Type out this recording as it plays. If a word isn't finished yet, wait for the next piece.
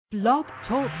Blog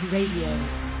Talk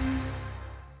Radio.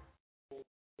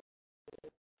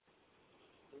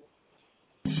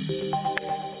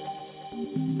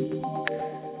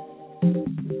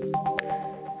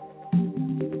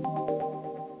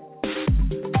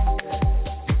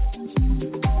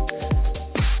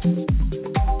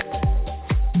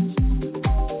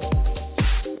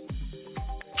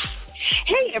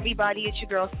 Hey everybody, it's your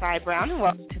girl Sai Browne, and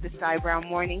welcome to the Sai Browne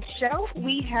Morning Show.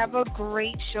 We have a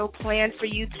great show planned for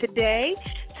you today.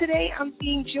 Today I'm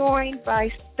being joined by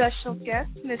special guest,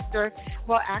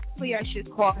 actually I should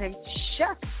call him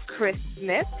Chef Chris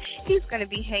Smith. He's going to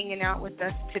be hanging out with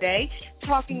us today,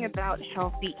 talking about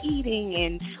healthy eating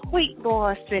and weight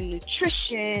loss and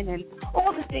nutrition and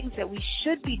all the things that we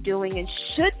should be doing and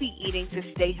should be eating to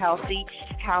stay healthy,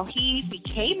 how he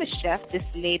became a chef, this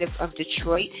native of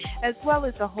Detroit, as well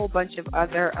as a whole bunch of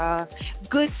other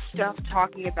good stuff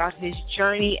talking about his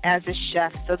journey as a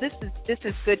chef. So this is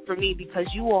good for me because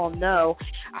you all know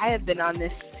I have been on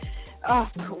this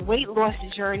weight loss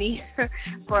journey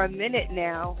for a minute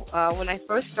now. When I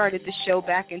first started the show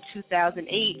back in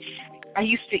 2008, I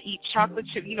used to eat chocolate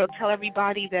chip, tell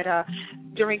everybody that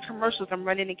during commercials I'm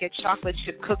running to get chocolate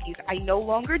chip cookies. I no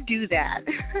longer do that.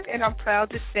 And I'm proud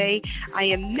to say I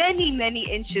am many, many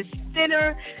inches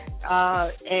thinner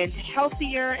and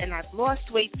healthier, and I've lost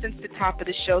weight since the top of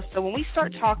the show. So when we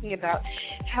start talking about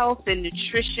health and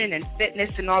nutrition and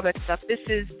fitness and all that stuff, this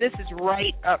is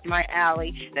right up my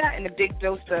alley. That and a big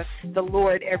dose of the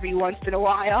Lord every once in a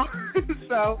while.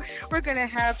 So we're going to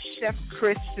have Chef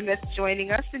Chris Smith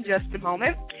joining us in just a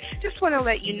moment. Just want to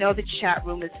let you know the chat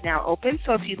room is now open.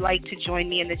 So if you'd like to join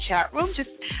me in the chat room, just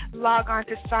log on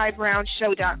to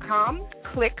SaiBrowneShow.com.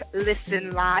 Click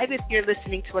Listen Live if you're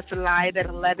listening to us live at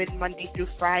 11 Monday through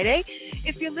Friday.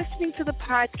 If you're listening to the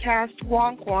podcast,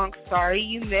 wonk wonk, sorry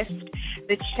you missed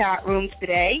the chat room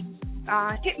today.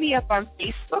 Hit me up on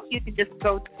Facebook. You can just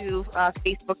go to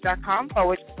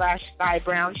Facebook.com/Sai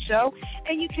Browne Show.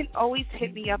 And you can always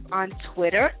hit me up on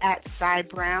Twitter at Sai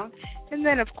Browne. And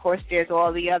then, of course, there's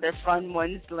all the other fun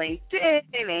ones, LinkedIn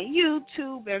and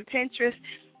YouTube and Pinterest.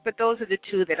 But those are the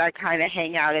two that I kind of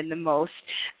hang out in the most.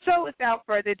 So without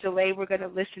further delay, we're going to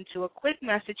listen to a quick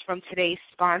message from today's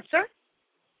sponsor.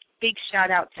 Big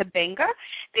shout-out to Benga.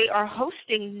 They are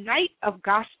hosting Night of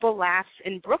Gospel Laughs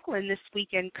in Brooklyn this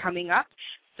weekend coming up.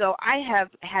 So I have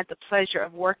had the pleasure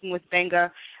of working with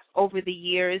Benga over the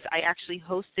years. I actually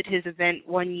hosted his event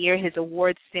one year, his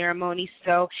awards ceremony.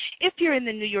 So if you're in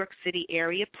the New York City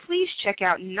area, please check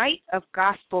out Night of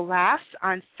Gospel Laughs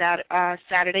on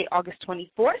Saturday, August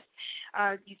 24th.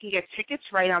 You can get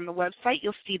tickets right on the website.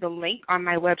 You'll see the link on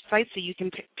my website so you can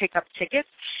pick up tickets.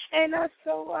 And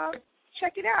so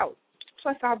check it out.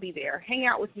 Plus, I'll be there. Hang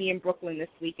out with me in Brooklyn this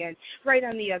weekend. Right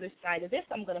on the other side of this,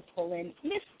 I'm going to pull in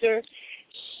Mr.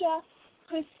 Chef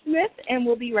Chris Smith, and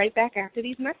we'll be right back after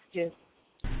these messages.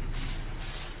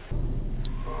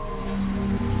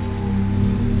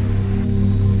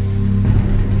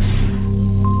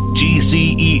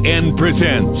 GCEN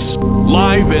presents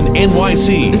Live in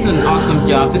NYC. This is an awesome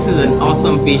job. This is an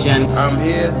awesome vision. I'm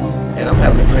here, and I'm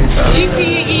having a great time.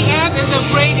 GCEN is a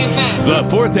great event. The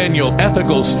 4th Annual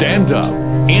Ethical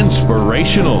Stand-Up.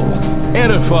 Inspirational,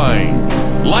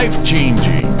 edifying,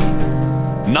 life-changing.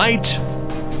 Night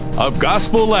of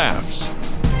Gospel Laughs.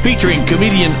 Featuring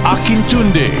comedian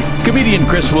Akintunde, comedian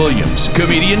Chris Williams,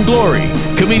 comedian Glory,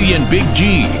 comedian Big G,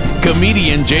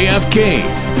 comedian JFK,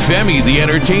 Femi the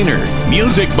Entertainer,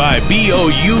 music by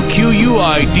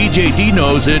BOUQUI, DJ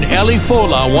Dinos, and Eli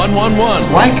Fola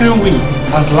 111. Why can't we,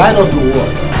 as light of the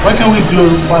world, why can't we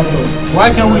glorify God?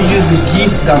 Why can't we use the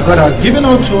gift that God has given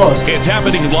unto us? It's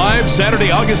happening live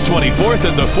Saturday, August 24th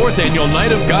at the 4th Annual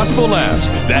Night of Gospel Laughs.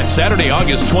 That's Saturday,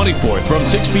 August 24th from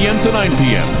 6 p.m. to 9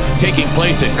 p.m. Taking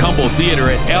place at Cumble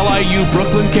Theater at LIU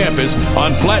Brooklyn campus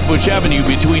on Flatbush Avenue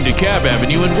between DeKalb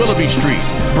Avenue and Willoughby Street.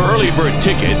 For early bird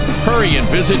ticket, hurry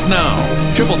and visit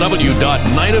now.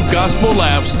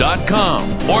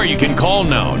 www.nightofgospellaughs.com. Or you can call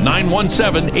now,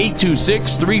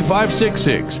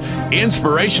 917-826-3566.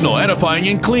 Inspirational, edifying,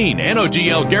 and clean.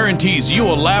 NOGL guarantees you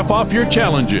will laugh off your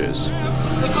challenges.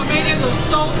 The comedians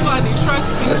are so funny, trust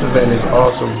me. This event is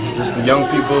awesome. Just the young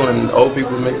people and old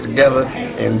people mixed together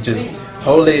and just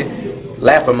holy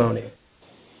laugh-a-mony.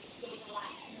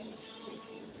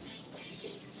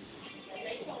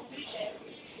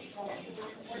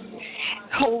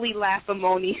 Holy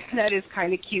laugh-a-mony. That is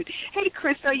kind of cute. Hey,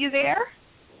 Chris, are you there?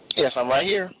 Yes, I'm right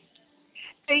here.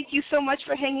 Thank you so much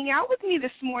for hanging out with me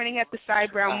this morning at the Sai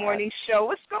Browne Morning Show.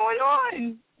 What's going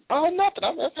on? Oh, nothing.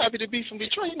 I'm happy to be from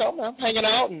Detroit. I'm hanging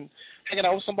out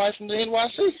with somebody from the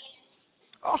NYC.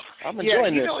 Oh, I'm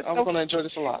enjoying this. I'm so going to enjoy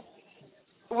this a lot.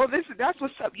 Well, that's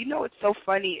what's up. You know what's so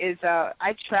funny is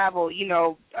I travel,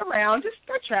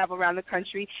 I travel around the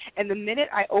country, and the minute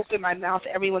I open my mouth,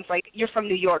 everyone's like, "You're from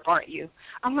New York, aren't you?"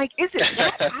 I'm like, "Is it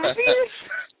that obvious?"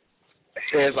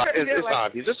 It's like,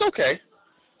 obvious. It's okay.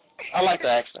 I like the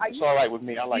accent. It's all right with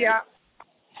me. I like it.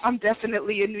 I'm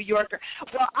definitely a New Yorker.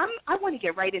 Well, I want to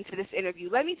get right into this interview.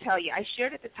 Let me tell you, I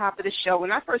shared at the top of the show,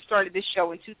 when I first started this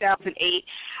show in 2008,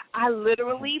 I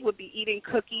literally would be eating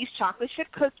cookies, chocolate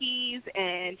chip cookies,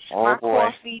 and my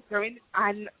coffee during.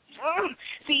 I've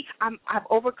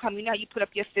overcome. You know, you put up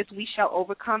your fist. We shall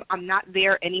overcome. I'm not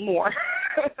there anymore.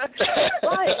 But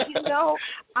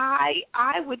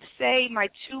I would say my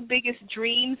two biggest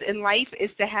dreams in life is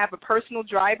to have a personal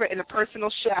driver and a personal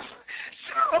chef.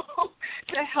 So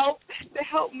to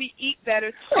help me eat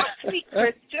better, talk to me,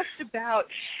 Chris, just about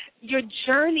your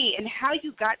journey and how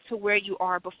you got to where you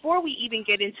are. Before we even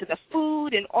get into the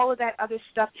food and all of that other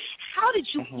stuff, how did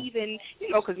you even,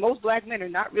 because most black men are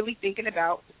not really thinking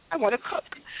about, I want to cook.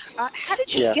 How did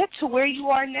you get to where you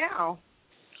are now?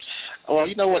 Well,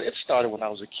 you know what? It started when I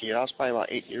was a kid. I was probably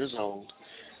about 8 years old,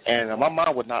 and my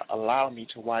mom would not allow me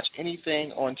to watch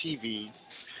anything on TV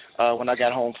when I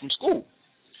got home from school.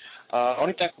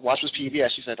 Only thing I could watch was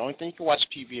PBS. She said, the only thing you can watch is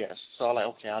PBS. So I'm like,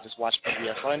 okay, I'll just watch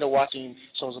PBS. So I ended up watching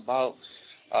shows about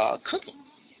cooking.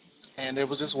 And there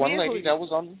was this one lady that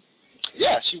was on,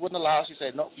 she wouldn't allow. She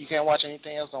said, no, you can't watch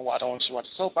anything else. Don't want you to watch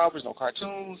soap operas, no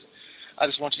cartoons. I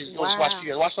just want you to just watch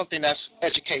PBS. Watch something that's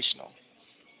educational.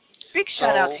 Big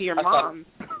shout out to your mom.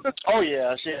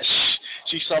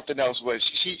 She's something else. But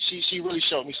she really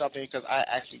showed me something, because I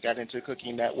actually got into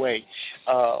cooking that way,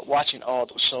 watching all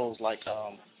those shows like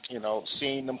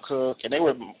seeing them cook, and there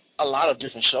were a lot of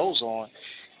different shows on,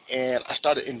 and I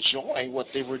started enjoying what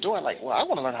they were doing. Like, well, I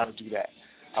want to learn how to do that.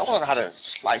 I want to learn how to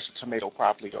slice a tomato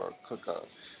properly or cook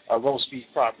a roast beef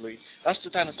properly. That's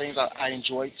the kind of things I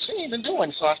enjoyed seeing and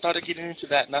doing. So I started getting into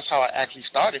that, and that's how I actually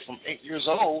started from 8 years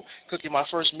old, cooking my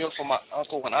first meal for my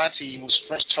uncle and auntie. It was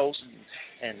French toast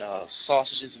and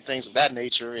sausages and things of that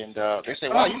nature. And they say,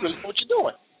 wow, you really know what you're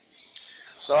doing.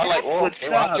 So I'm like, well,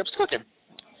 I kept cooking.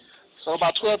 So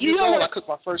about 12 years old, I cooked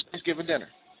my first Thanksgiving dinner.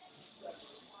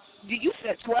 You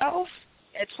said 12?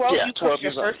 At 12, you cooked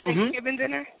your first Thanksgiving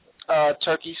dinner?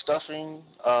 Turkey, stuffing,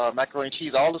 macaroni and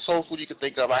cheese, all the soul food you could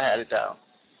think of, I had it down.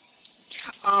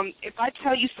 If I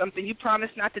tell you something, you promise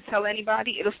not to tell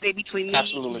anybody? It'll stay between me,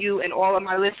 you, and all of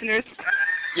my listeners?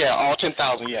 Yeah, all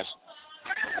 10,000, yes.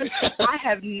 I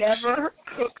have never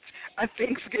cooked a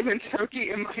Thanksgiving turkey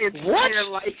in my entire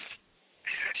life.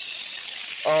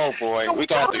 Oh, boy. We'll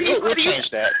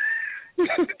change that.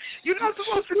 You're not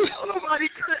supposed to tell nobody,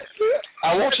 Chris.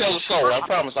 I won't tell a soul, I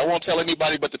promise. I won't tell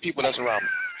anybody but the people that's around me.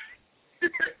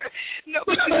 No,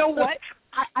 but you know what?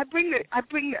 I bring the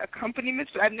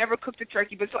accompaniments, but I've never cooked a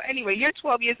turkey. But so anyway, you're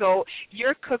 12 years old.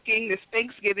 You're cooking this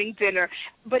Thanksgiving dinner.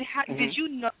 But did you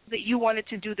know that you wanted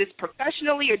to do this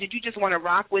professionally, or did you just want to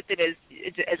rock with it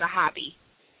as a hobby?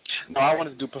 No, I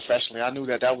wanted to do professionally. I knew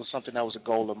that was something that was a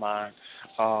goal of mine,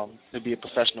 to be a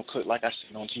professional cook like I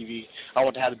seen on TV. I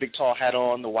wanted to have the big tall hat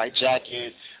on, the white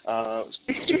jacket,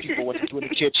 teach people what to do in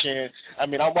the kitchen. I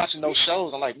mean, I'm watching those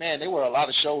shows. I'm like, man, there were a lot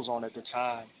of shows on at the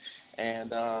time,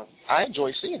 and I enjoy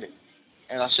seeing it.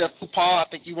 And Chef Paul, I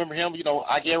think you remember him,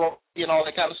 Aguero and all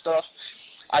that kind of stuff.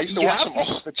 I used to watch him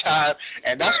all the time,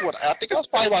 and that's what I think I was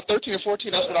probably about 13 or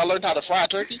 14. That's when I learned how to fry a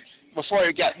turkey before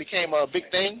it became a big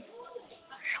thing.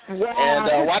 Wow.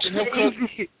 And watching him cook.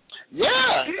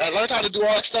 I learned how to do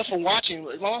all that stuff from watching.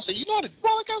 My mom said, you know how to do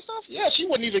all that kind of stuff? Yeah, she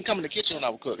wouldn't even come in the kitchen when I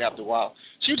would cook after a while.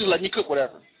 She would just let me cook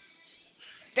whatever.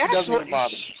 That's what,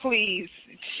 please.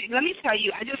 Let me tell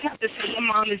you, I just have to say your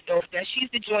mom is dope. That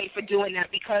she's the joint for doing that,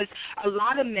 because a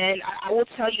lot of men, I will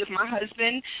tell you, if my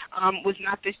husband was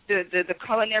not the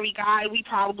culinary guy, we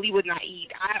probably would not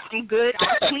eat. I'm good.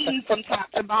 I'm clean from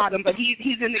top to bottom, but he's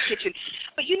in the kitchen.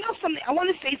 But you know something? I want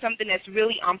to say something that's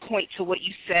really on point to what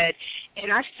you said,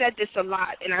 and I've said this a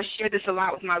lot, and I share this a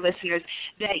lot with my listeners,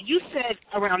 that you said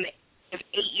around the of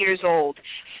 8 years old.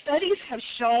 Studies have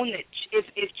shown that if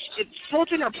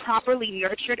children are properly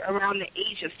nurtured around the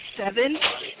age of 7,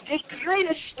 they kind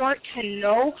of start to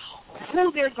know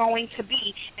who they're going to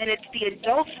be, and it's the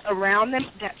adults around them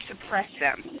that suppress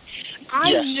them.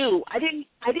 I knew. I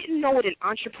didn't know what an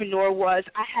entrepreneur was.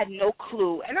 I had no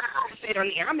clue. And I said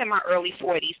on the air, I'm in my early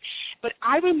 40s. But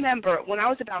I remember when I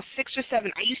was about 6 or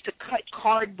 7, I used to cut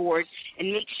cardboard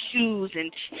and make shoes and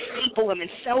staple them and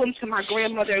sell them to my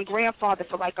grandmother and grandfather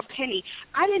for like a penny.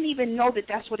 I didn't even know that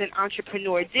that's what an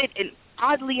entrepreneur did. And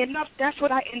oddly enough, that's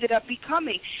what I ended up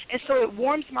becoming. And so it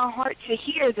warms my heart to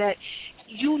hear that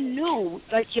you knew,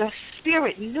 like your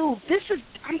spirit knew,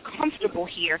 I'm comfortable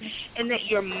here, and that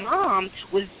your mom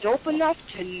was dope enough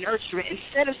to nurture it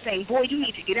instead of saying, boy, you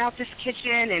need to get out this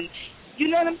kitchen, and you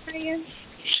know what I'm saying?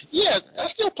 Yeah, I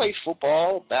still played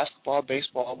football, basketball,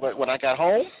 baseball, but when I got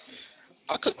home,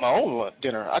 I cooked my own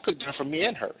dinner. I cooked dinner for me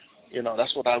and her.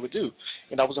 That's what I would do.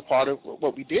 And that was a part of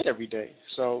what we did every day.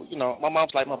 So, my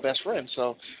mom's like my best friend,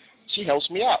 so she helps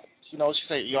me out. She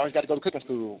say, you always got to go to cooking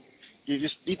school. You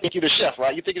think you're the chef,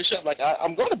 right? You think you're the chef, like,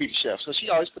 I'm going to be the chef. So she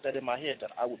always put that in my head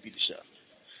that I would be the chef.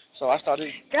 So I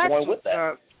started going with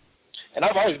that. And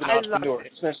I've always been an entrepreneur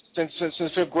since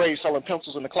fifth grade, selling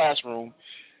pencils in the classroom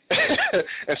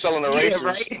and selling erasers. Yeah,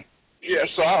 right? Yeah,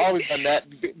 so I've always done that.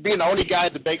 Being the only guy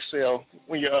at the bake sale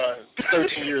when you're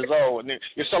 13 years old and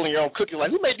you're selling your own cookies.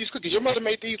 Like, who made these cookies? Your mother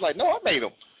made these? Like, no, I made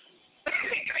them.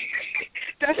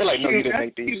 They're like, no, you didn't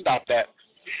make these. Stop that.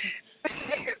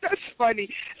 That's funny.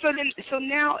 So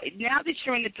now that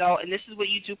you're an adult and this is what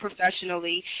you do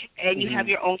professionally, and you have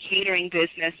your own catering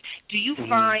business, do you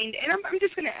find? And I'm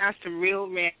just going to ask some real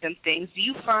random things. Do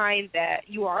you find that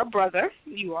you are a brother?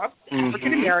 You are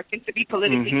African American, to be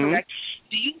politically correct.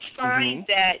 Do you find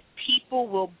that people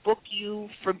will book you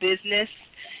for business,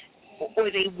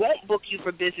 or they won't book you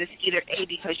for business either A,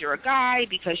 because you're a guy,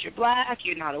 because you're black,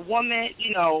 you're not a woman,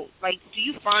 like, do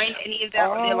you find any of that?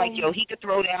 Or they're like, yo, he could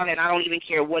throw down and I don't even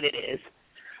care what it is?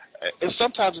 And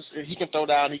sometimes he can throw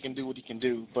down, he can do what he can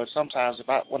do, but sometimes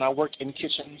when I work in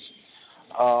kitchens,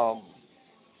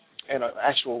 in an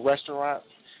actual restaurant,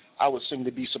 I would seem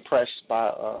to be suppressed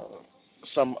by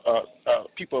some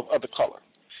people of other color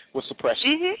with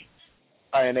suppression.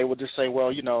 And they would just say, well,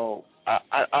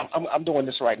 I'm doing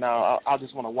this right now. I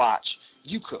just want to watch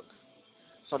you cook.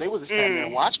 So they would just stand there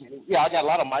and watch me. Yeah, I got a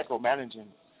lot of micromanaging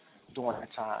during that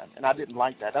time, and I didn't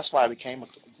like that. That's why I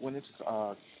went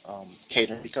into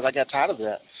catering, because I got tired of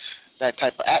that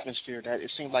type of atmosphere. That it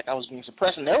seemed like I was being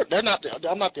suppressed. And I'm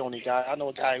not the only guy. I know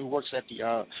a guy who works at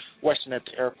the Western at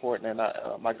the airport, and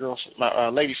my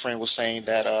lady friend was saying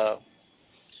that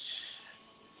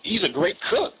he's a great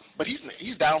cook, but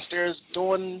he's downstairs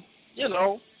doing, in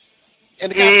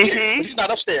the cafeteria. But he's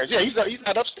not upstairs. Yeah, he's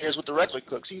not upstairs with the regular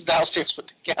cooks. He's downstairs with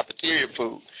the cafeteria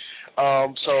food.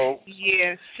 So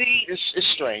yeah, see, it's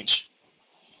strange.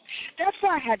 That's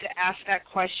why I had to ask that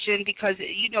question, because,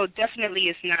 definitely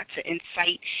it's not to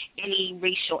incite any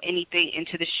racial anything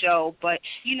into the show, but,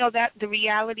 that the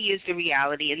reality is the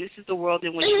reality, and this is the world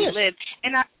in which we live.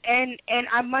 And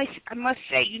I must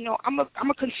say, I'm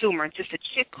a consumer, just a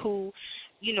chick who,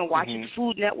 watches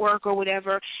Food Network or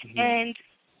whatever, and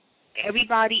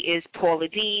everybody is Paula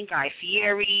Deen, Guy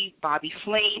Fieri, Bobby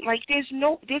Flame. Like,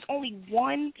 there's only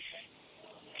one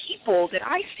people that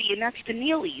I see, and that's the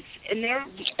Neelys, and they're,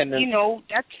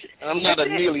 that's. I'm not a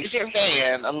Neelys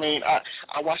fan. I mean,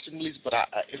 I watch the Neelys, but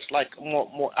it's like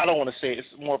more. I don't want to say it's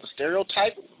more of a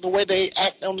stereotype the way they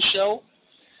act on the show.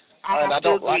 I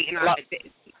don't like.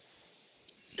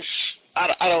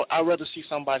 I'd rather see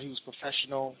somebody who's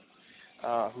professional,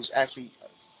 who's actually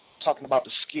talking about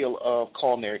the skill of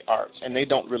culinary arts, and they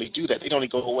don't really do that. They only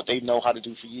go with what they know how to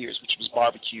do for years, which was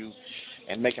barbecue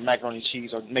and making macaroni and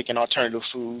cheese or making alternative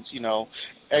foods.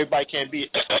 Everybody can't be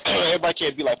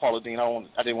like Paula Deen.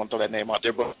 I didn't want to throw that name out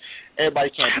there, but everybody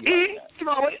can't be like that.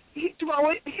 Throw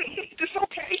it. It's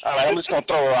okay. All right, I'm just gonna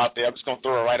throw her out there. I'm just gonna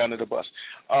throw her right under the bus.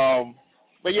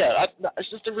 But yeah, it's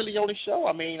just a really only show.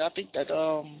 I mean, I think that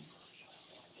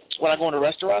when I go into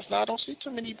restaurants now, I don't see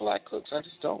too many black cooks. I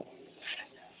just don't.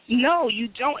 No, you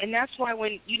don't, and that's why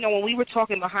when we were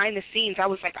talking behind the scenes, I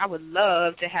was like, I would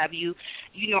love to have you,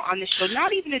 on the show,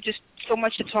 not even to just so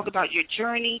much to talk about your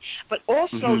journey, but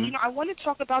also, I want to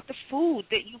talk about the food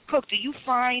that you cook. Do you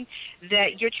find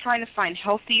that you're trying to find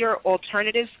healthier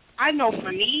alternatives? I know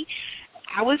for me,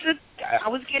 I was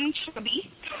getting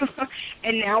chubby,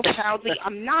 and now proudly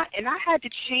I'm not, and I had to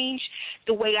change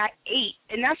the way I ate,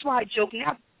 and that's why I joke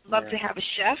now. Love to have a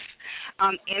chef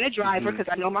and a driver, because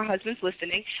I know my husband's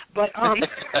listening. But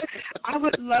I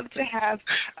would love to have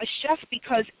a chef,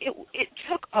 because it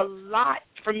took a lot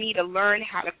for me to learn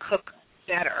how to cook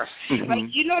better.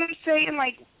 Like, you know what I'm saying?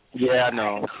 Like, yeah, I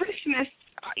know. At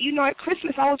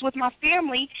Christmas I was with my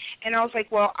family, and I was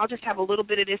like, well, I'll just have a little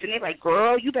bit of this, and they're like,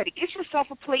 girl, you better get yourself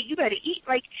a plate. You better eat.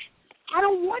 Like, I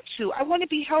don't want to. I want to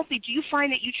be healthy. Do you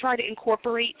find that you try to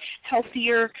incorporate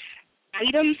healthier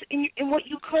items in what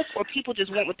you cook, or people just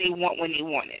want what they want when they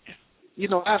want it?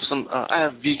 I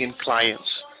have vegan clients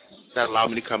that allow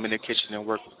me to come in their kitchen and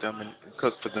work with them and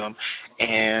cook for them,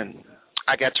 and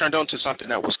I got turned on to something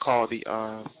that was called the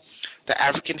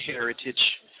African Heritage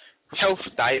Health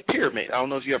Diet Pyramid. I don't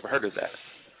know if you ever heard of that.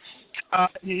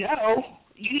 No.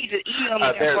 You need to email me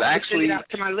that there's so I can actually, send it out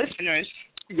to my listeners.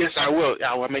 Yes, I will.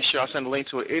 I will make sure I send a link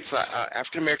to it. It's a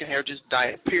African American Heritage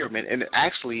Diet Pyramid, and it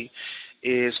actually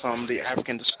is from the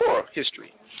African diaspora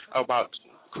history about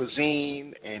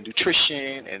cuisine and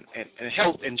nutrition and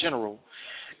health in general,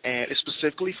 and it's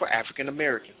specifically for African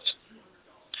Americans.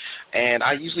 And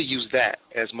I usually use that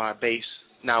as my base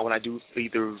now when I do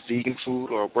either vegan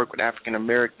food or work with African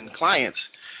American clients,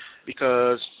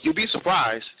 because you'll be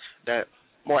surprised that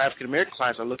more African American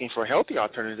clients are looking for healthy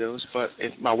alternatives, but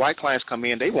if my white clients come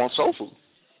in, they want soul food.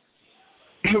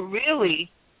 Really?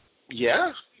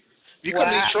 Yeah. If you come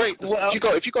to Detroit,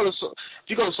 if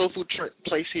you go to soul food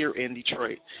place here in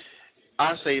Detroit,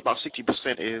 I'd say about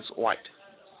 60% is white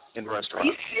in the restaurant.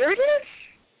 Are you serious?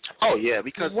 Oh yeah,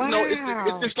 because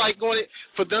it's just like going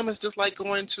for them. It's just like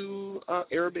going to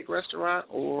Arabic restaurant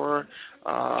or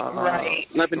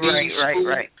Lebanese food.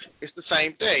 Right. It's the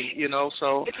same thing,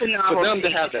 So it's a novelty. For them to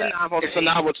have it's a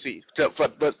novelty.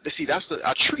 But see, that's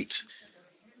a treat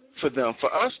for them.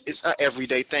 For us, it's an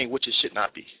everyday thing, which it should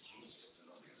not be.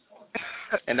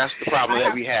 And that's the problem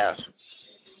that we have.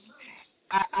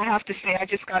 I have to say, I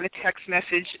just got a text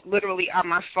message literally on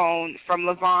my phone from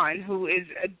LaVon, who is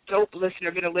a dope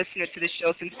listener, been a listener to the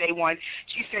show since day one.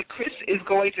 She said, Chris is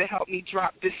going to help me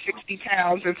drop this 60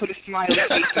 pounds and put a smiley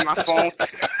face in my phone.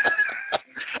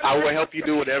 I will help you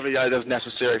do whatever is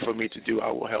necessary for me to do. I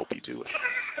will help you do it.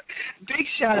 Big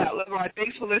shout out, LaVon.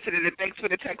 Thanks for listening and thanks for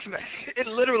the text message. It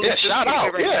literally shout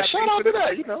out. Right shout out to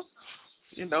that,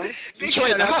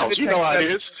 Detroit in the house. You know how it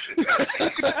is.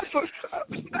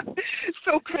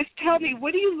 So, Chris, tell me,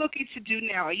 what are you looking to do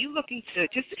now? Are you looking to,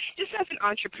 just as an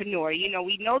entrepreneur,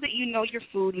 we know that you know your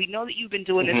food. We know that you've been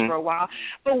doing this for a while.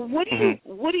 But what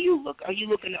do you look, are you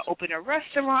looking to open a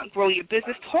restaurant, grow your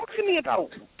business? Talk to me about,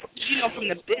 from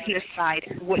the business side,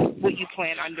 what you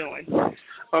plan on doing.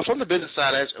 From the business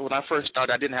side, when I first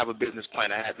started, I didn't have a business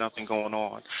plan. I had nothing going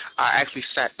on. I actually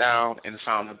sat down and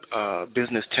found a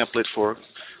business template for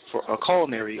a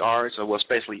culinary arts, or was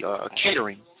basically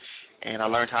catering. And I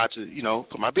learned how to,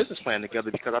 put my business plan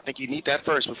together, because I think you need that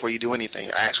first before you do anything.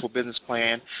 An actual business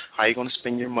plan, how you're going to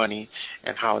spend your money,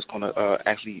 and how it's going to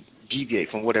actually deviate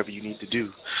from whatever you need to do.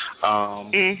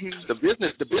 The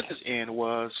business end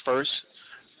was first,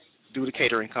 do the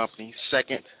catering company.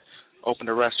 Second, open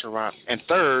a restaurant. And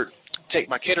third, take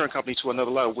my catering company to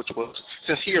another level, which was,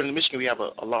 since here in Michigan we have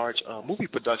a large movie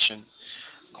production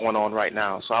going on right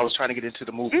now. So I was trying to get into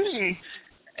the movies.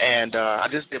 And I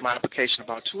just did my application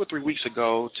about 2 or 3 weeks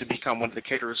ago to become one of the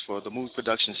caterers for the movie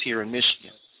productions here in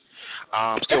Michigan.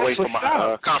 Still waiting for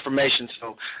my confirmation.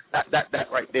 So that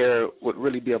right there would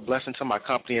really be a blessing to my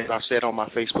company. As I said on my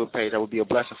Facebook page, that would be a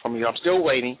blessing for me. I'm still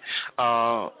waiting,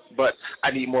 but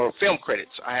I need more film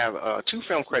credits. I have 2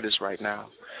 film credits right now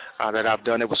that I've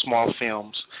done. It was small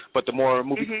films. But the more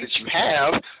movies that you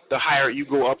have, the higher you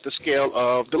go up the scale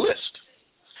of the list.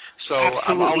 So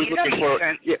I'm always looking for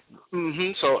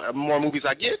So the more movies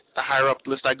I get, the higher up the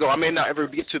list I go. I may not ever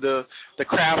get to the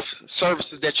craft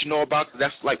services that you know about.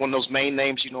 That's like one of those main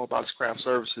names you know about is craft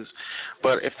services.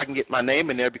 But if I can get my name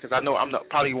in there, because I know I'm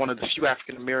probably one of the few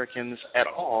African Americans at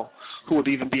all who would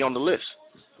even be on the list.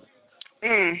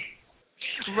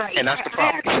 Right. And that's the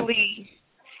problem.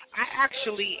 I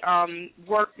actually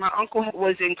worked, my uncle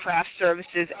was in craft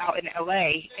services out in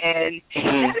L.A., and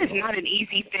that is not an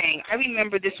easy thing. I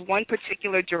remember this one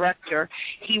particular director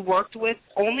he worked with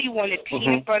only wanted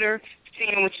peanut butter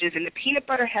sandwiches, and the peanut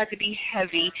butter had to be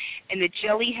heavy, and the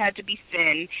jelly had to be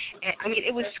thin. And, I mean,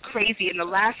 it was crazy. And the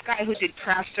last guy who did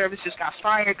craft services got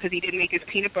fired because he didn't make his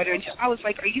peanut butter. And I was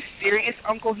like, are you serious,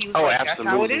 Uncle? He was like, absolutely.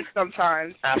 That's how it is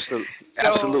sometimes.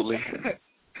 Absolutely.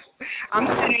 I'm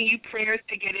sending you prayers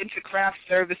to get into craft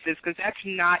services, because that's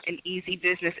not an easy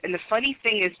business. And the funny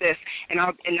thing is this, and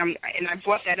I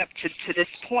brought that up to this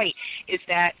point, is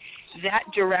that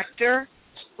director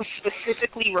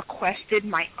specifically requested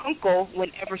my uncle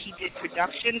whenever he did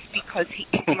productions, because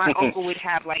my uncle would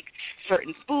have like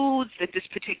certain foods that this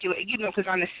particular, because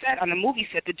on the movie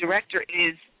set, the director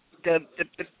is the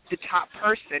top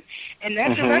person, and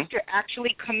that director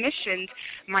actually commissioned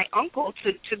my uncle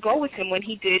to go with him when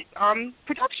he did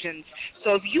productions.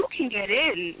 So if you can get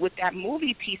in with that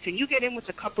movie piece, and you get in with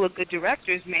a couple of good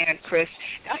directors, man, Chris,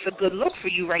 that's a good look for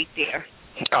you right there.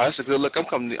 Oh, that's a good look. I'm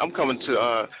coming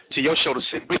to your show to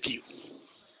sit with you.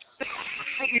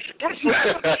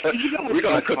 We're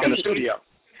gonna cook in the studio.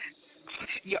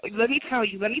 Yo, let me tell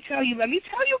you,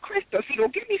 Krista, so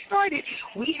don't get me started.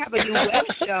 We have a new web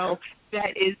show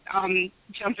that is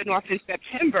jumping off in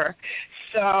September.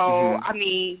 So, I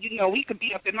mean, we could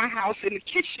be up in my house in the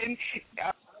kitchen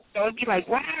So it'd be like,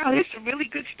 wow, there's some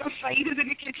really good stuff. Saida's in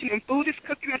the kitchen and food is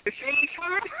cooking at the same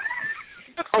time.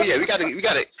 Oh yeah, we gotta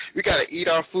eat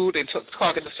our food and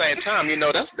talk at the same time. You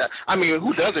know, I mean,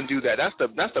 who doesn't do that? That's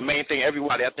the main thing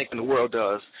everybody I think in the world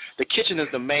does. The kitchen is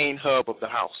the main hub of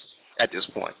the house at this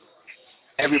point.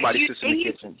 Everybody sits in the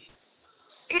kitchen.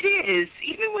 It is.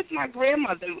 Even with my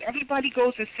grandmother, everybody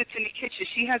goes and sits in the kitchen.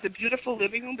 She has a beautiful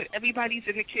living room, but everybody's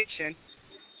in the kitchen.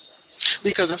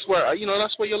 Because that's where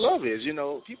your love is. You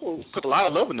know, people put a lot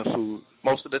of love in the food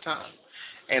most of the time.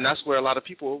 And that's where a lot of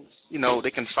people, you know,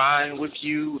 they confide with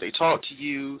you, they talk to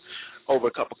you over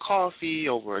a cup of coffee,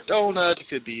 over a donut. It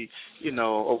could be, you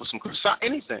know, over some croissant,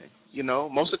 anything. You know,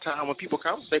 most of the time when people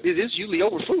conversate, it is usually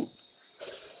over food.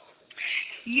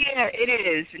 Yeah, it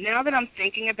is. Now that I'm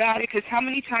thinking about it, because how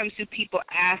many times do people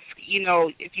ask, you know,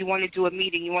 if you want to do a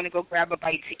meeting, you want to go grab a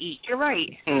bite to eat? You're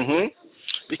right. Mm-hmm.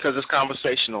 Because it's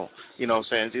conversational, you know what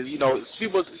I'm saying? You know,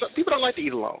 people don't like to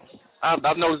eat alone.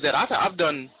 I've noticed that. I've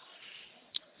done,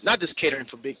 not just catering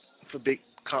for big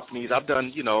companies. I've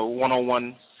done, you know,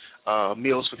 one-on-one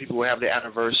meals for people who have their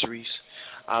anniversaries.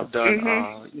 I've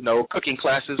done, you know, cooking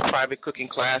classes, private cooking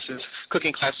classes for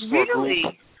a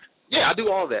group. Yeah, I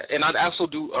do all that. And I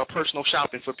also do personal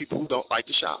shopping for people who don't like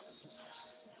to shop.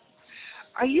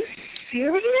 Are you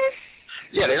serious?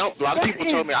 Yeah, they don't. A lot of people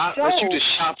told me, let you just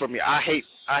shop for me. I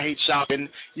hate shopping.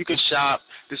 You can shop,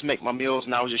 just make my meals,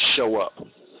 and I'll just show up.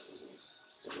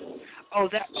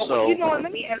 You know what,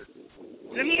 let me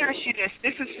ask you this.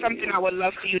 This is something I would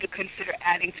love for you to consider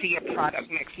adding to your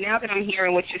product mix. Now that I'm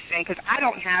hearing what you're saying, because I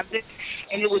don't have this,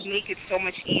 and it would make it so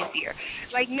much easier.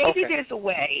 Like maybe there's a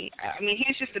way, I mean,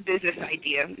 here's just a business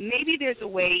idea. Maybe there's a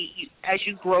way, as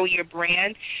you grow your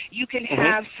brand, you can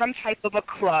have some type of a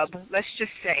club, let's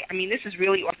just say, I mean, this is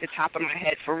really off the top of my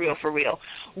head, for real,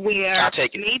 where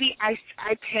maybe I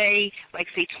pay, like,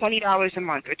 say, $20 a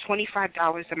month or $25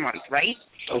 a month, right?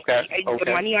 Okay.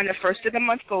 The money on the first of the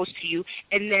month goes to you,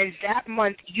 and then that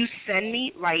month you send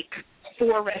me like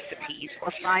 4 recipes or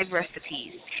 5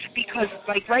 recipes. Because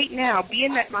like right now,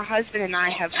 being that my husband and I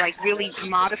have like really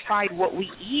modified what we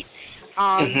eat,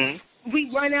 we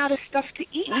run out of stuff to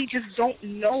eat. We just don't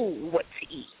know what to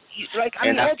eat. Like, I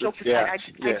mean, all jokes aside, I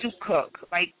do cook.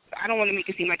 Like, I don't want to make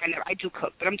it seem like I do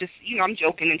cook, but I'm just, you know, I'm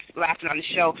joking and laughing on the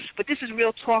show. But this is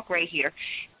real talk right here.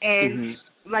 And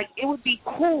like, it would be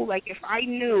cool, like, if I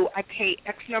knew I pay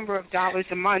X number of dollars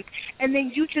a month, and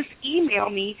then you just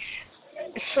email me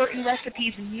certain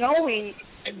recipes knowing,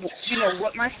 you know,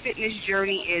 what my fitness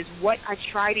journey is, what I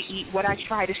try to eat, what I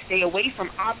try to stay away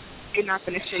from. You're not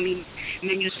going to send me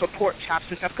menus for pork chops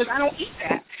and stuff, because I don't eat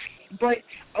that. But,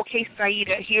 okay,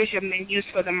 Saida, here's your menus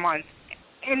for the month,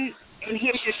 and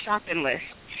here's your shopping list.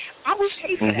 I will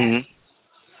pay for that.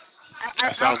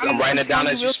 I'm writing it down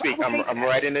as you speak. I'm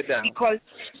writing it down.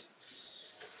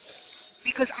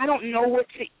 Because I don't know what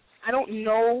to, I don't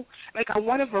know, like I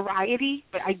want a variety,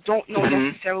 but I don't know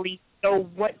necessarily know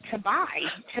what to buy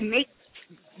to make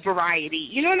variety.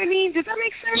 You know what I mean? Does that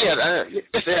make sense? Yeah,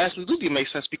 yes, it absolutely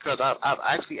makes sense, because I've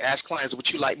actually asked clients, would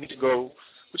you like to go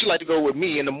with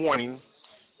me in the morning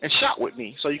and shop with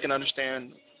me, so you can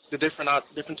understand the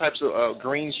different types of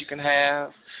greens you can have,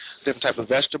 different type of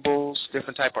vegetables,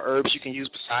 different type of herbs you can use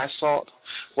besides salt,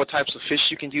 what types of fish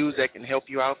you can use that can help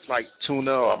you out, like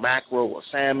tuna or mackerel or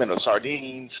salmon or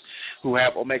sardines, who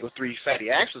have omega-3 fatty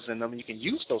acids in them. You can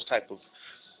use those type of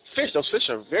fish. Those fish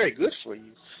are very good for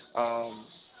you.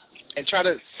 And try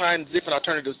to find different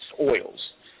alternatives to oils.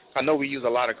 I know we use a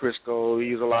lot of Crisco, we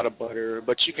use a lot of butter,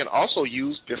 but you can also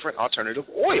use different alternative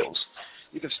oils.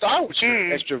 You can start with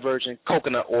your extra virgin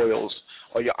coconut oils,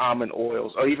 or your almond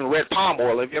oils, or even red palm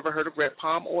oil. Have you ever heard of red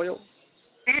palm oil?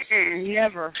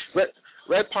 Never.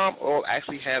 Red palm oil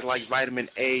actually has like vitamin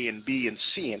A and B and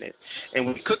C in it, and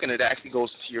when you're cooking it, actually goes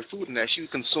into your food, and as you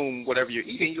consume whatever you're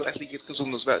eating, you actually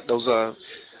consume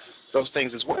those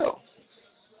things as well.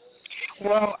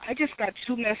 Well, I just got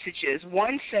 2 messages.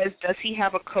 One says, does he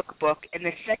have a cookbook? And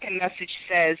the second message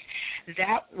says,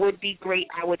 that would be great.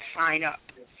 I would sign up.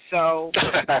 So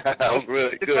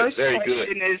really the good. first Very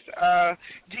question good. is,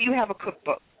 do you have a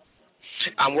cookbook?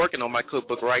 I'm working on my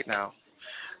cookbook right now,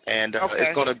 and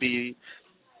it's going to be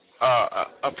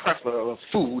a plethora of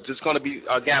foods. It's going to be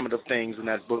a gamut of things in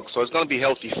that book, so it's going to be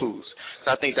healthy foods.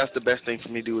 So I think that's the best thing for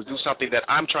me to do, is do something that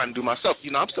I'm trying to do myself.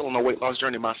 You know, I'm still on a weight loss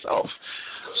journey myself.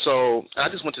 So I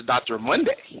just went to Dr.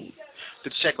 Monday to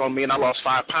check on me, and I lost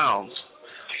 5 pounds.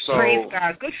 So, praise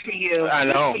God, good for you. I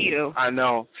know, good for you. I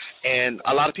know. And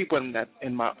a lot of people in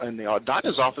the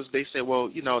doctor's office, they say, well,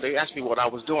 you know, they asked me what I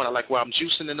was doing. I'm like, well, I'm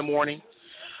juicing in the morning,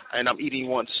 and I'm eating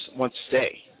once a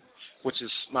day, which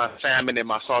is my salmon and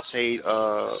my sauteed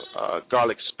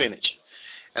garlic spinach.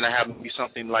 and I have maybe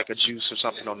something like a juice or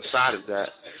something on the side of that.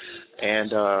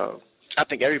 And I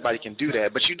think everybody can do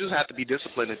that, but you do have to be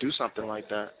disciplined to do something like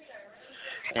that.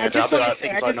 And I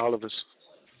think it's on all of us.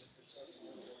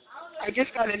 I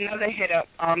just got another hit up.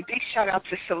 Big shout out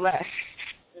to Celeste.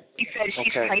 She said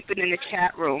she's typing in the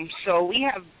chat room. So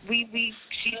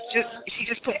she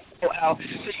just put OL.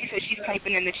 So she said she's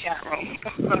typing in the chat room.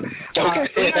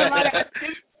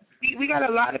 We got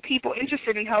a lot of people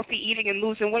interested in healthy eating and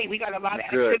losing weight. We got a lot of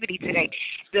activity today.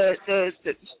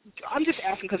 I'm just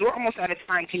asking because we're almost out of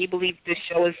time. Can you believe this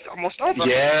show is almost over?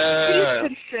 Yeah.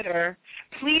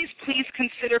 Please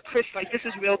consider, Chris, like this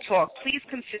is real talk. Please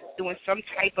consider doing some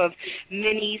type of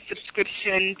mini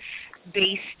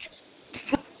subscription-based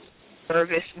food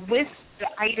service with the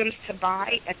items to buy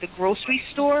at the grocery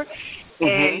store.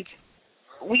 And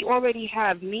we already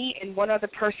have, me and one other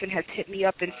person has hit me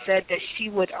up and said that she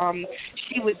would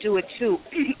do it too.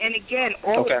 And again,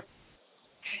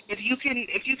 if you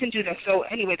can do that. So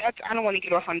anyway, I don't want to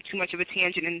get off on too much of a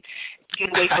tangent and get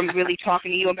away from really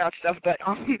talking to you about stuff, but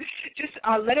just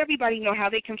let everybody know how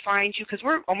they can find you because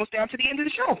we're almost down to the end of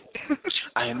the show.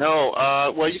 I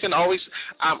know. Well, you can always.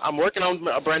 I'm working on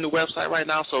a brand new website right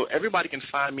now, so everybody can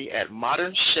find me at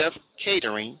Modern Chef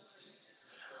Catering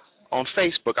on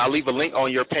Facebook. I'll leave a link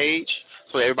on your page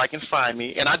so everybody can find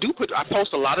me. And I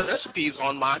post a lot of recipes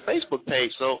on my Facebook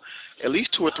page, so at least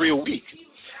 2 or 3 a week.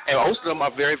 And most of them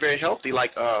are very, very healthy,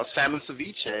 like salmon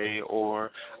ceviche or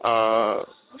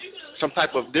some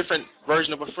type of different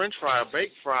version of a French fry, a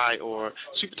baked fry, or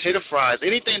sweet potato fries.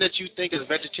 Anything that you think is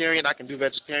vegetarian, I can do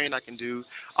vegetarian. I can do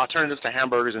alternatives to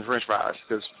hamburgers and French fries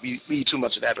because we eat too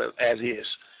much of that as is.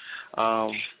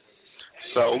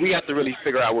 So we have to really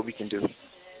figure out what we can do.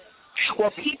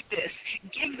 Well, peep this.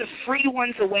 Give the free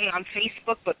ones away on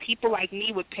Facebook, but people like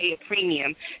me would pay a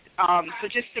premium. So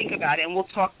just think about it, and we'll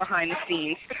talk behind the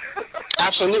scenes.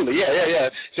 Absolutely.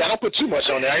 Yeah. See, I don't put too much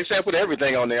on there. I didn't say I put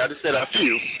everything on there. I just said a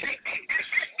few.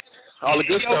 All the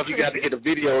good stuff you got to get a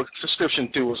video subscription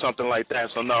to or something like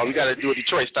that. So, no, we got to do it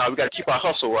Detroit style. We got to keep our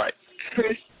hustle right.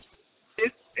 Chris,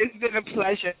 it's been a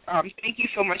pleasure. Thank you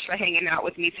so much for hanging out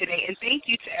with me today, and thank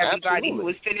you to everybody who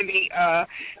was sending me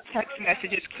text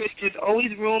messages. Chris, there's always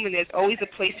room and there's always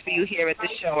a place for you here at the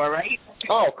show, all right?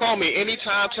 Oh, call me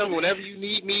anytime. Tell me whenever you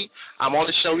need me. I'm on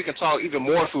the show. We can talk even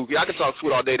more food. I can talk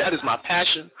food all day. That is my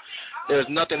passion. There's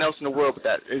nothing else in the world but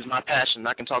that. It is my passion.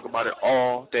 I can talk about it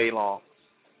all day long.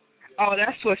 Oh,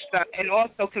 that's what's up. And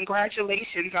also,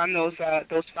 congratulations on those 5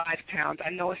 pounds.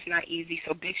 I know it's not easy,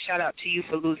 so big shout-out to you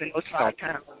for losing those 5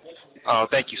 pounds. Oh,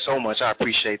 thank you so much. I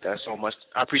appreciate that so much.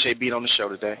 I appreciate being on the show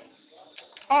today.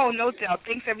 Oh, no doubt.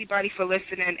 Thanks, everybody, for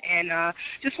listening. And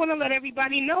just want to let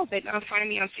everybody know that find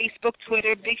me on Facebook,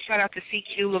 Twitter. Big shout-out to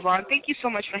CQ LaVon. Thank you so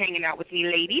much for hanging out with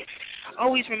me, ladies.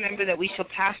 Always remember that we shall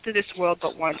pass through this world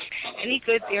but once. Any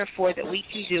good, therefore, that we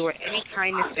can do or any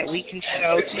kindness that we can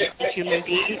show to human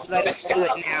beings, let us do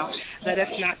it now. Let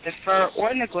us not defer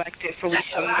or neglect it, for we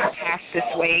shall not pass this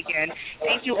way again.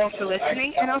 Thank you all for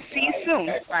listening, and I'll see you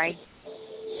soon. Bye.